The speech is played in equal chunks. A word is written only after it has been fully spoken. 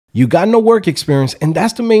You got no work experience, and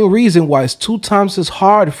that's the main reason why it's 2 times as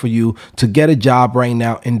hard for you to get a job right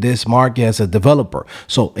now in this market as a developer.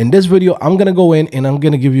 So in this video, I'm going to go in and I'm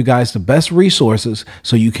going to give you guys the best resources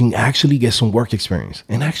so you can actually get some work experience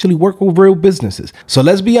and actually work with real businesses. So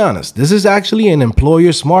let's be honest, this is actually an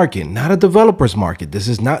employer's market, not a developer's market. This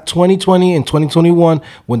is not 2020 and 2021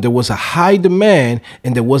 when there was a high demand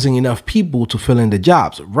and there wasn't enough people to fill in the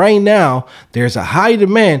jobs. Right now, there's a high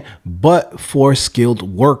demand, but for skilled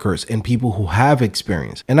workers and people who have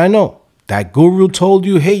experience. And I know that guru told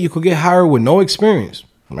you, hey, you could get hired with no experience,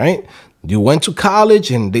 right? You went to college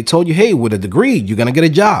and they told you, hey, with a degree, you're going to get a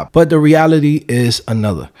job. But the reality is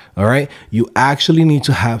another, all right? You actually need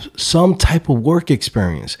to have some type of work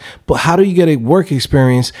experience. But how do you get a work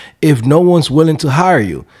experience if no one's willing to hire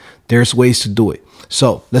you? There's ways to do it.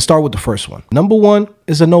 So let's start with the first one. Number one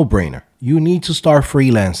is a no-brainer. You need to start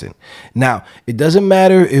freelancing. Now, it doesn't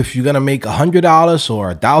matter if you're going to make $100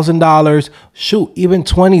 or $1,000, shoot, even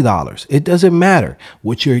 $20. It doesn't matter.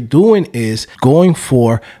 What you're doing is going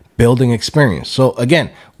for building experience. So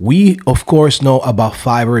again, we of course know about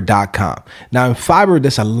Fiverr.com. Now in Fiverr,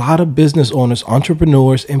 there's a lot of business owners,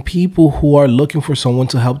 entrepreneurs, and people who are looking for someone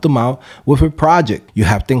to help them out with a project. You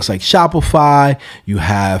have things like Shopify, you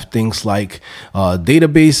have things like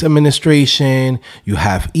database administration, you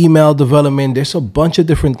have email development. There's a bunch of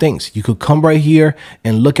different things. You could come right here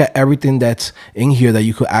and look at everything that's in here that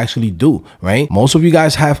you could actually do, right? Most of you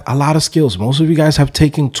guys have a lot of skills. Most of you guys have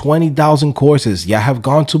taken 20,000 courses. You have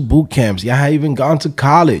gone to boot camps. You have even gone to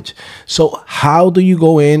college. So how do you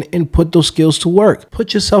go in and put those skills to work?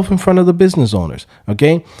 Put yourself in front of the business owners.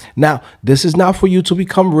 Okay. Now, this is not for you to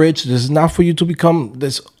become rich. This is not for you to become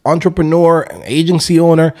this entrepreneur, agency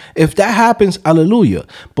owner. If that happens, hallelujah.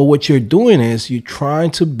 But what you're doing is you're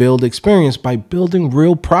trying to build experience by building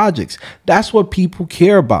real projects. That's what people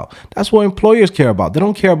care about. That's what employers care about. They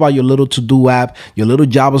don't care about your little to-do app, your little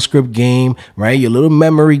JavaScript game, right? Your little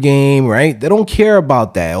memory game, right? They don't care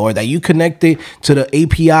about that, or that you connected to the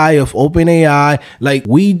API of OpenAI. Like,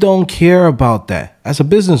 we don't care about that. As a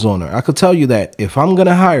business owner, I could tell you that if I'm going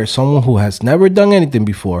to hire someone who has never done anything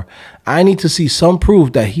before, I need to see some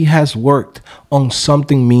proof that he has worked on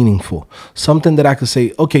something meaningful, something that I could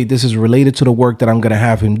say, okay, this is related to the work that I'm going to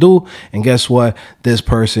have him do. And guess what? This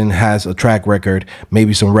person has a track record,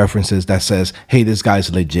 maybe some references that says, hey, this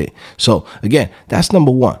guy's legit. So again, that's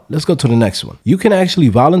number one. Let's go to the next one. You can actually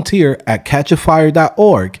volunteer at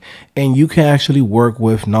catchafire.org, and you can actually work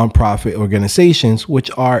with nonprofit organizations,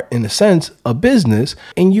 which are in a sense a business,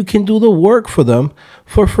 and you can do the work for them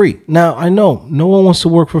for free. Now, I know no one wants to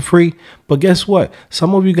work for free, but guess what?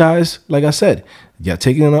 Some of you guys, like I said, you're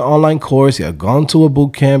taking an online course, you've gone to a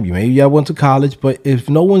boot camp, maybe you went to college, but if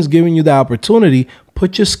no one's giving you the opportunity,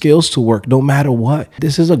 put your skills to work no matter what.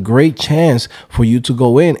 This is a great chance for you to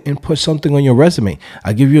go in and put something on your resume.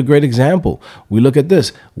 I'll give you a great example. We look at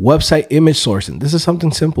this website image sourcing. This is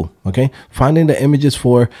something simple, okay? Finding the images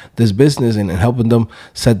for this business and helping them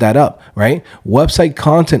set that up, right? Website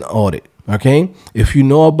content audit. Okay, if you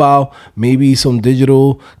know about maybe some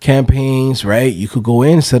digital campaigns, right, you could go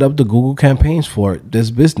in and set up the Google campaigns for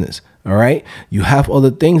this business. All right, you have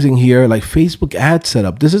other things in here like Facebook ad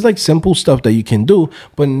setup. This is like simple stuff that you can do,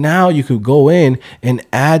 but now you could go in and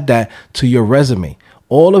add that to your resume.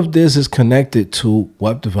 All of this is connected to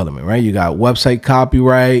web development, right? You got website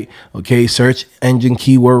copyright, okay, search engine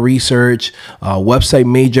keyword research, website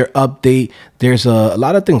major update. There's a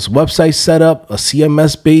lot of things. Website setup, a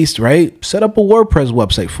CMS based, right? Set up a WordPress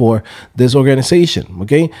website for this organization,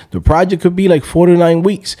 okay? The project could be like 4 to 9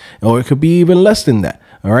 weeks, or it could be even less than that,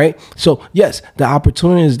 all right? So yes, the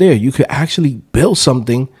opportunity is there. You could actually build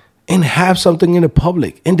something and have something in the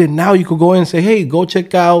public. And then now you could go in and say, hey, go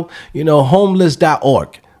check out,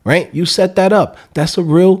 homeless.org, right? You set that up. That's a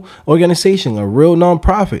real organization, a real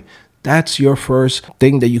nonprofit. That's your first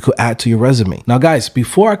thing that you could add to your resume. Now, guys,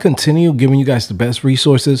 before I continue giving you guys the best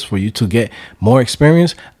resources for you to get more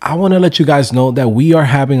experience, I want to let you guys know that we are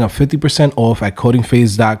having a 50% off at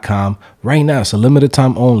CodingPhase.com right now. It's a limited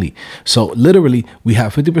time only. So literally, we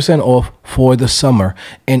have 50% off for the summer.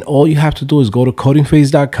 And all you have to do is go to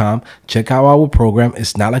CodingPhase.com, check out our program.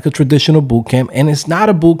 It's not like a traditional boot camp, and it's not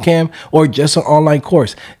a boot camp or just an online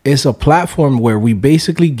course. It's a platform where we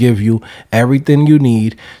basically give you everything you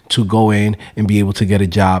need to go in and be able to get a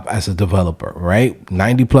job as a developer, right?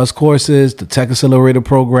 90 plus courses, the Tech Accelerator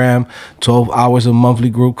program, 12 hours of monthly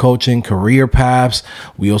group group coaching, career paths.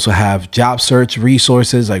 We also have job search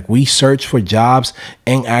resources. Like, we search for jobs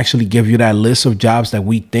and actually give you that list of jobs that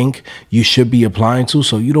we think you should be applying to,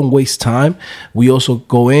 so you don't waste time. We also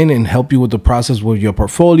go in and help you with the process with your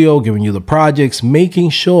portfolio, giving you the projects,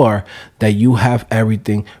 making sure that you have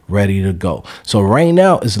everything ready to go. So right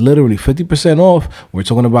now it's literally 50% off. We're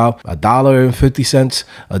talking about $1.50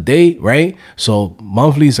 a day, right? So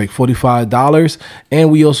monthly is like $45,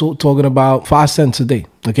 and we also talking about 5 cents a day.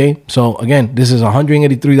 Okay, so again, this is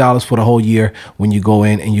 $183 for the whole year when you go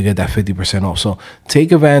in and you get that 50% off. So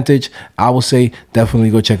take advantage. I will say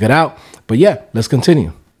definitely go check it out. But yeah, let's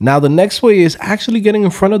continue. Now, the next way is actually getting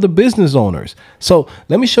in front of the business owners. So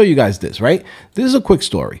let me show you guys this, right? This is a quick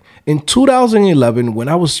story. In 2011, when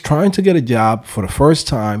I was trying to get a job for the first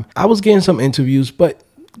time, I was getting some interviews, but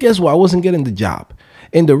guess what? I wasn't getting the job.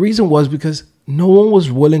 And the reason was because no one was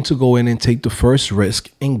willing to go in and take the first risk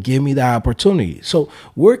and give me that opportunity. So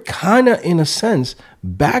we're kind of, in a sense,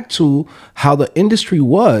 back to how the industry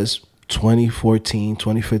was 2014,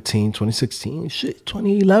 2015, 2016, shit,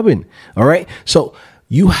 2011. All right. So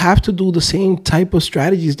you have to do the same type of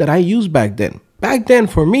strategies that I used back then. Back then,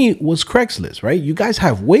 for me, was Craigslist, right? You guys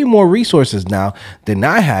have way more resources now than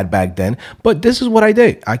I had back then, but this is what I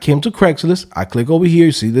did. I came to Craigslist, I click over here,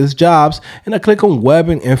 you see this jobs, and I click on web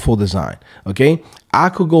and info design, okay? I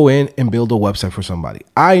could go in and build a website for somebody.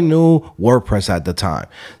 I knew WordPress at the time.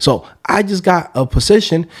 So I just got a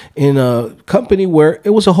position in a company where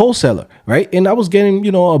it was a wholesaler, right? And I was getting,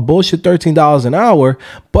 you know, a bullshit $13 an hour.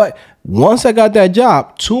 But once I got that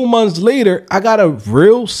job, 2 months later, I got a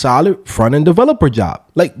real solid front-end developer job,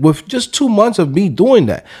 like with just 2 months of me doing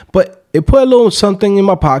that. But it put a little something in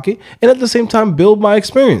my pocket and at the same time build my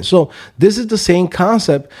experience. So this is the same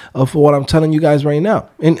concept of what I'm telling you guys right now.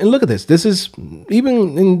 And look at this. This is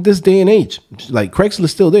even in this day and age, like Craigslist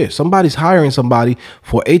is still there. Somebody's hiring somebody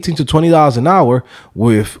for $18 to $20 an hour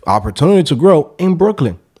with opportunity to grow in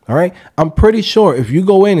Brooklyn. All right. I'm pretty sure if you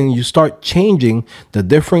go in and you start changing the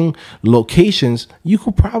different locations, you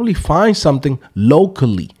could probably find something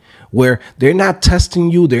locally where they're not testing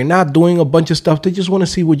you. They're not doing a bunch of stuff. They just want to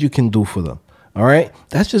see what you can do for them. All right.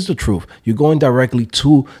 That's just the truth. You're going directly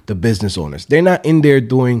to the business owners. They're not in there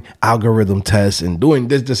doing algorithm tests and doing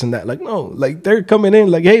this, and that. Like, no, like they're coming in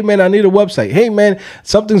like, hey, man, I need a website. Hey, man,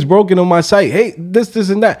 something's broken on my site. Hey, this,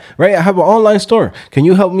 and that. Right. I have an online store. Can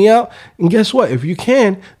you help me out? And guess what? If you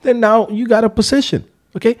can, then now you got a position.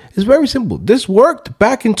 Okay, it's very simple. This worked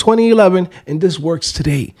back in 2011 and this works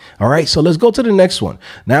today. All right, so let's go to the next one.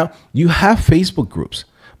 Now, you have Facebook groups.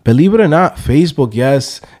 Believe it or not, Facebook,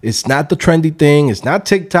 yes, it's not the trendy thing. It's not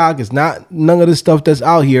TikTok. It's not none of the stuff that's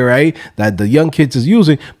out here, right, that the young kids is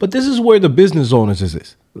using. But this is where the business owners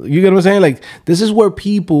is. You get what I'm saying? Like, this is where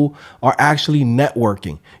people are actually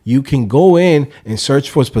networking. You can go in and search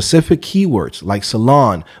for specific keywords like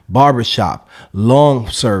salon, barbershop, lawn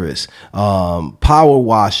service, power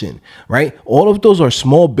washing, right? All of those are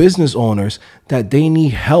small business owners that they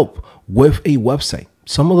need help with a website.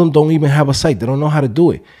 Some of them don't even have a site. They don't know how to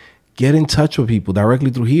do it. Get in touch with people directly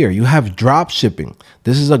through here. You have drop shipping.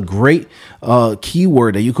 This is a great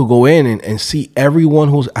keyword that you could go in and see everyone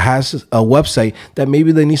who has a website that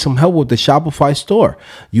maybe they need some help with the Shopify store.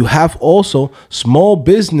 You have also small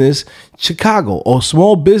business Chicago or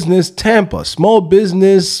small business Tampa, small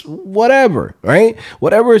business whatever, right?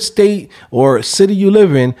 Whatever state or city you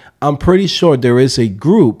live in, I'm pretty sure there is a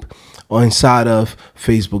group inside of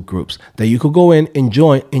Facebook groups that you could go in and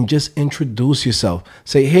join and just introduce yourself.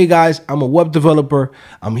 Say, hey guys, I'm a web developer.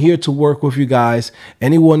 I'm here to work with you guys.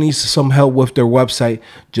 Anyone needs some help with their website,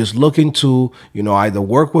 just looking to, you know, either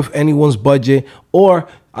work with anyone's budget, or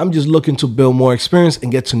I'm just looking to build more experience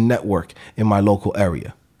and get to network in my local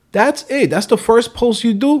area. That's it. That's the first post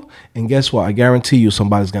you do. And guess what? I guarantee you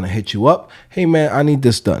somebody's going to hit you up. Hey man, I need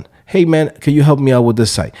this done. Hey, man, can you help me out with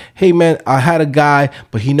this site? Hey, man, I had a guy,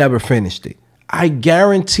 but he never finished it. I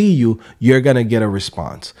guarantee you're going to get a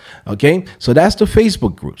response. Okay, so that's the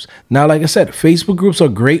Facebook groups. Now, like I said, Facebook groups are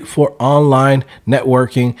great for online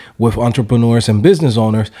networking with entrepreneurs and business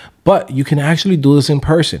owners, but you can actually do this in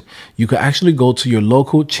person. You can actually go to your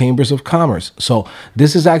local chambers of commerce. So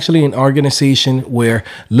this is actually an organization where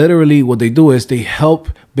literally what they do is they help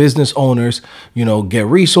business owners, you know, get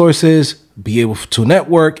resources, be able to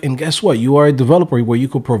network. And guess what? You are a developer where you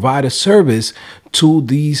could provide a service to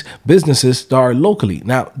these businesses that are locally.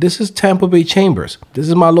 Now, this is Tampa Bay Chambers. This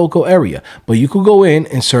is my local area, but you could go in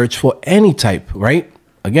and search for any type, right?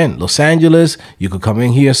 Again, Los Angeles, you could come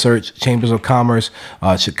in here, search Chambers of Commerce,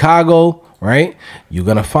 Chicago, right? You're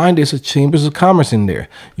gonna find there's a chambers of commerce in there.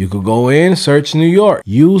 You could go in, search New York,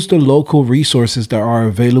 use the local resources that are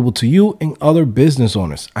available to you and other business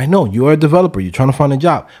owners. I know you're a developer, you're trying to find a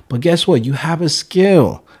job, but guess what? You have a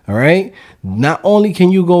skill. All right. Not only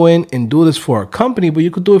can you go in and do this for a company, but you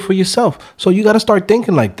could do it for yourself. So you got to start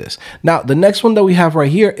thinking like this. Now, the next one that we have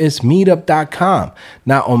right here is meetup.com.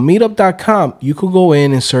 Now on meetup.com, you could go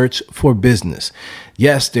in and search for business.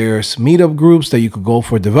 Yes, there's meetup groups that you could go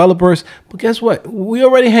for developers, but guess what? We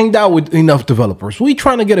already hanged out with enough developers. We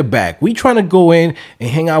trying to get it back. We trying to go in and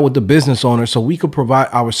hang out with the business owners so we could provide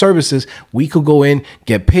our services. We could go in,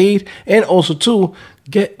 get paid, and also too,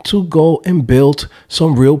 get to go and build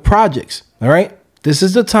some real projects. All right. This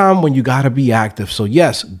is the time when you got to be active. So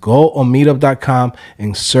yes, go on meetup.com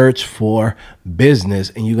and search for business.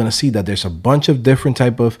 And you're going to see that there's a bunch of different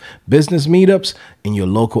type of business meetups in your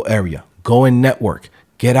local area. Go and network,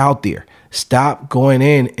 get out there. Stop going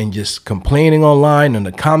in and just complaining online in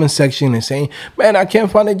the comment section and saying, man, I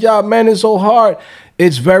can't find a job. Man, it's so hard.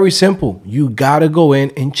 It's very simple. You got to go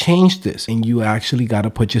in and change this. And you actually got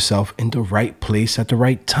to put yourself in the right place at the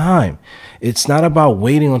right time. It's not about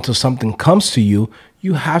waiting until something comes to you.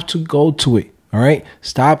 You have to go to it. All right.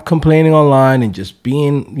 Stop complaining online and just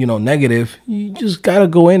being, negative. You just got to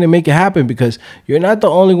go in and make it happen, because you're not the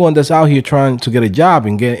only one that's out here trying to get a job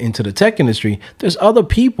and get into the tech industry. There's other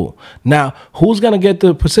people. Now, who's going to get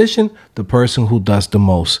the position? The person who does the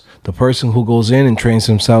most, the person who goes in and trains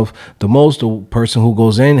himself the most, the person who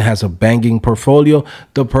goes in has a banging portfolio,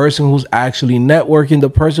 the person who's actually networking, the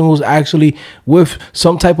person who's actually with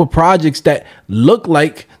some type of projects that look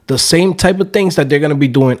like the same type of things that they're going to be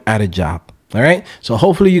doing at a job. All right. So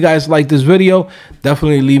hopefully you guys like this video.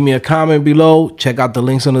 Definitely leave me a comment below. Check out the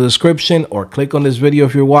links in the description, or click on this video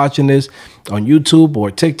if you're watching this on YouTube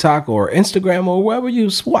or TikTok or Instagram or wherever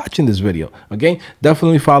you're watching this video. Okay.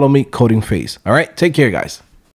 Definitely follow me, CodingPhase. All right. Take care, guys.